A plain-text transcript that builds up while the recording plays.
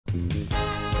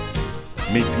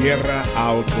Mi Tierra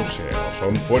Auto Sales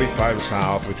on 45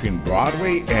 South between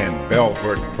Broadway and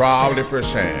Belfort proudly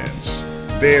presents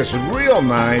this real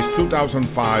nice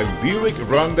 2005 Buick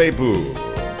Rendezvous.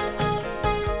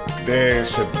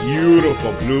 This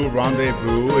beautiful blue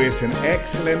Rendezvous is in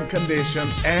excellent condition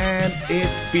and it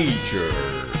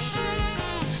features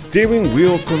steering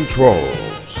wheel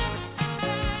controls,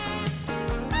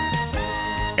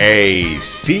 a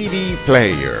CD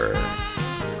player,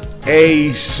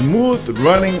 a smooth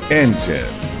running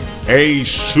engine, a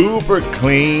super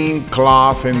clean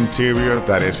cloth interior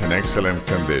that is in excellent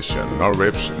condition, no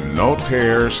rips, no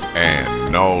tears,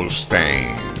 and no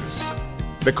stains.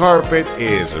 The carpet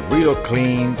is real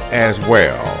clean as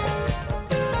well.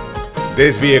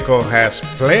 This vehicle has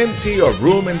plenty of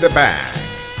room in the back.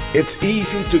 It's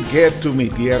easy to get to Mi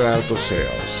Tierra Auto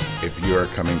Sales. If you're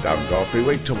coming down Gulf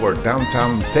Freeway toward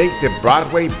downtown, take the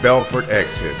Broadway Belfort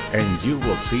exit and you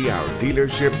will see our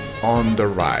dealership on the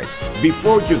right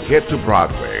before you get to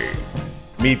Broadway.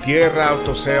 Mi Tierra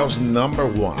Auto Sales number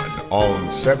 1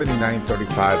 on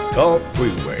 7935 Gulf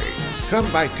Freeway.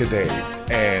 Come by today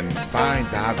and find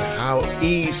out how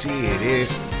easy it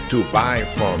is to buy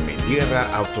from Mi Tierra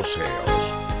Auto Sales.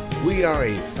 We are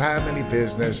a family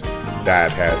business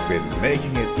that has been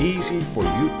making it easy for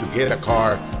you to get a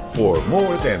car for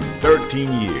more than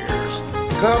 13 years.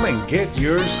 Come and get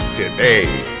yours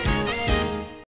today.